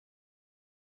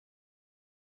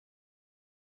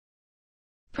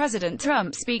President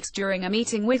Trump speaks during a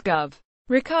meeting with Gov.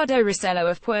 Ricardo Rossello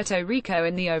of Puerto Rico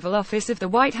in the Oval Office of the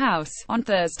White House, on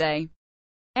Thursday.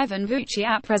 Evan Vucci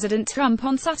at President Trump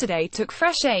on Saturday took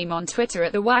fresh aim on Twitter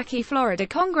at the wacky Florida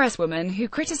congresswoman who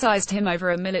criticized him over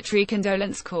a military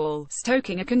condolence call,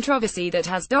 stoking a controversy that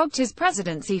has dogged his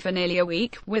presidency for nearly a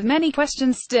week, with many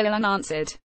questions still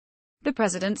unanswered. The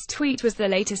president's tweet was the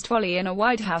latest volley in a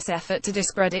White House effort to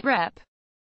discredit Rep.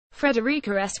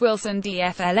 Frederica S. Wilson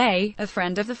DFLA, a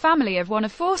friend of the family of one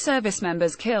of 4 service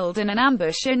members killed in an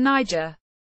ambush in Niger.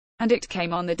 And it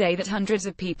came on the day that hundreds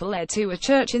of people led to a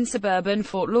church in suburban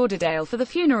Fort Lauderdale for the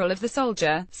funeral of the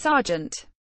soldier, Sergeant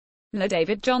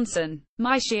LaDavid Johnson.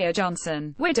 Myshia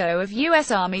Johnson, widow of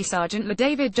U.S. Army Sergeant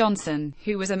LaDavid Johnson,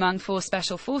 who was among 4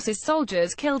 Special Forces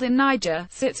soldiers killed in Niger,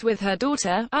 sits with her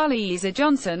daughter, Aliza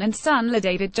Johnson, and son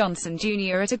LaDavid Johnson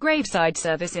Jr. at a graveside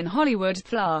service in Hollywood,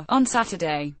 FLA, on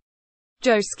Saturday.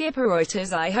 Joe Skipper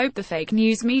Reuters. I hope the fake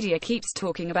news media keeps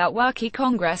talking about wacky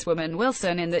Congresswoman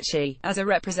Wilson and that she, as a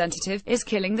representative, is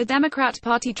killing the Democrat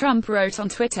Party, Trump wrote on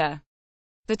Twitter.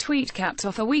 The tweet capped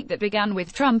off a week that began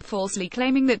with Trump falsely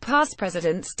claiming that past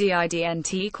presidents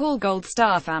didn't call Gold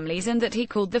Star families and that he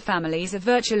called the families of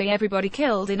virtually everybody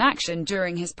killed in action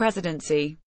during his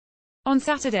presidency. On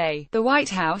Saturday, the White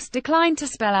House declined to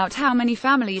spell out how many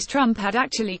families Trump had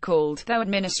actually called, though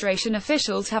administration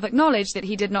officials have acknowledged that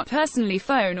he did not personally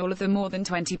phone all of the more than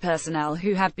 20 personnel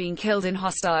who have been killed in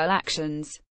hostile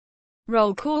actions.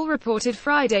 Roll Call reported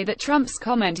Friday that Trump's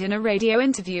comment in a radio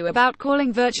interview about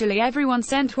calling virtually everyone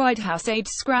sent White House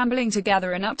aides scrambling to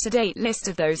gather an up-to-date list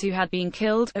of those who had been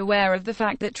killed, aware of the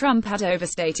fact that Trump had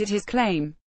overstated his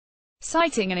claim.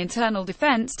 Citing an internal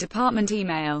Defense Department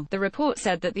email, the report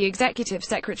said that the Executive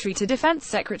Secretary to Defense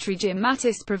Secretary Jim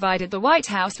Mattis provided the White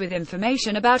House with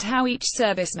information about how each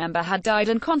service member had died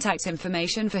and contact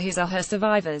information for his or her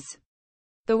survivors.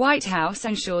 The White House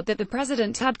ensured that the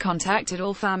president had contacted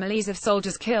all families of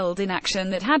soldiers killed in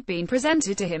action that had been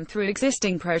presented to him through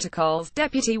existing protocols,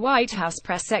 Deputy White House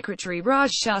Press Secretary Raj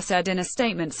Shah said in a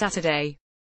statement Saturday.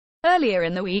 Earlier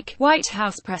in the week, White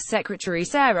House Press Secretary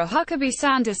Sarah Huckabee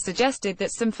Sanders suggested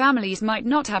that some families might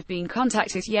not have been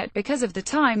contacted yet because of the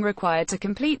time required to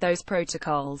complete those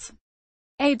protocols.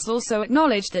 Aides also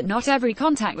acknowledged that not every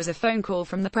contact was a phone call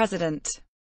from the president.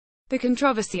 The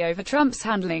controversy over Trump's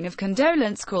handling of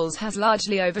condolence calls has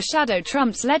largely overshadowed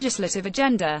Trump's legislative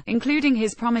agenda, including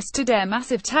his promise to dare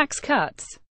massive tax cuts.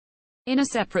 In a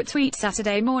separate tweet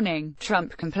Saturday morning,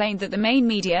 Trump complained that the main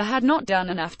media had not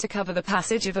done enough to cover the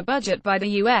passage of a budget by the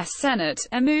U.S. Senate,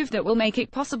 a move that will make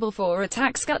it possible for a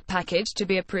tax cut package to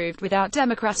be approved without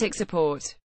Democratic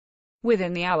support.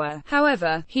 Within the hour,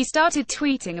 however, he started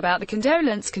tweeting about the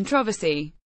condolence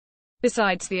controversy.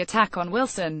 Besides the attack on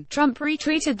Wilson, Trump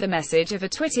retweeted the message of a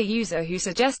Twitter user who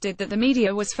suggested that the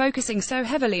media was focusing so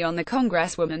heavily on the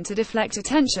congresswoman to deflect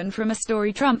attention from a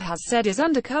story Trump has said is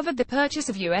undercovered: the purchase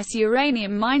of U.S.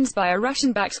 uranium mines by a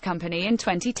Russian-backed company in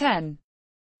 2010.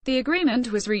 The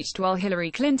agreement was reached while Hillary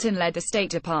Clinton led the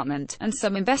State Department, and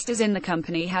some investors in the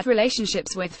company had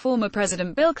relationships with former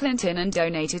President Bill Clinton and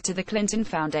donated to the Clinton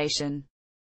Foundation.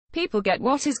 People get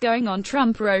what is going on,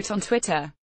 Trump wrote on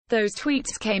Twitter. Those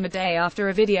tweets came a day after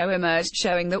a video emerged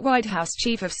showing that White House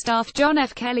Chief of Staff John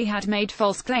F. Kelly had made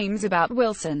false claims about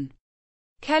Wilson.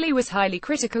 Kelly was highly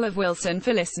critical of Wilson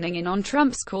for listening in on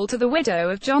Trump's call to the widow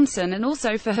of Johnson and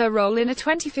also for her role in a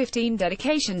 2015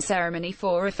 dedication ceremony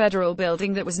for a federal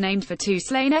building that was named for 2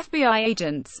 slain FBI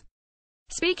agents.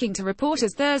 Speaking to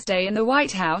reporters Thursday in the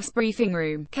White House briefing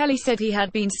room, Kelly said he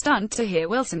had been stunned to hear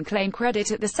Wilson claim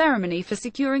credit at the ceremony for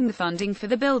securing the funding for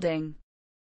the building.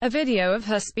 A video of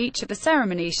her speech at the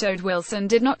ceremony showed Wilson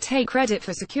did not take credit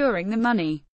for securing the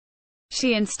money.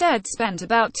 She instead spent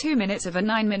about 2 minutes of a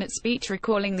 9-minute speech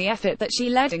recalling the effort that she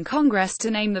led in Congress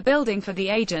to name the building for the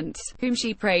agents, whom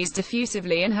she praised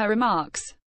effusively in her remarks.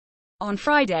 On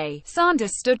Friday,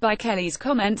 Sanders stood by Kelly's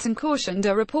comments and cautioned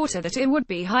a reporter that it would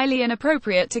be highly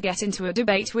inappropriate to get into a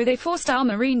debate with a 4-star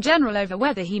Marine general over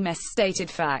whether he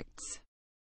misstated facts.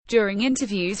 During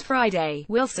interviews Friday,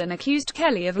 Wilson accused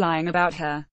Kelly of lying about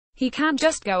her. "He can't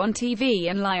just go on TV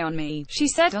and lie on me," she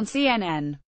said on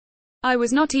CNN. "I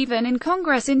was not even in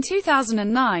Congress in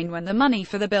 2009 when the money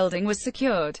for the building was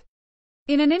secured."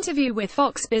 In an interview with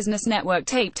Fox Business Network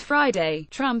taped Friday,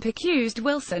 Trump accused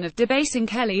Wilson of debasing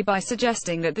Kelly by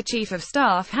suggesting that the chief of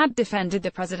staff had defended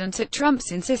the president at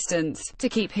Trump's insistence to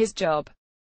keep his job.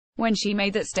 When she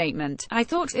made that statement, "I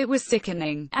thought it was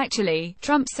sickening, actually,"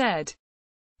 Trump said.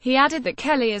 He added that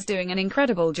Kelly is doing an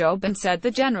incredible job and said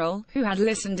the general, who had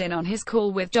listened in on his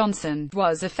call with Johnson,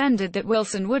 was offended that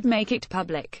Wilson would make it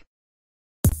public.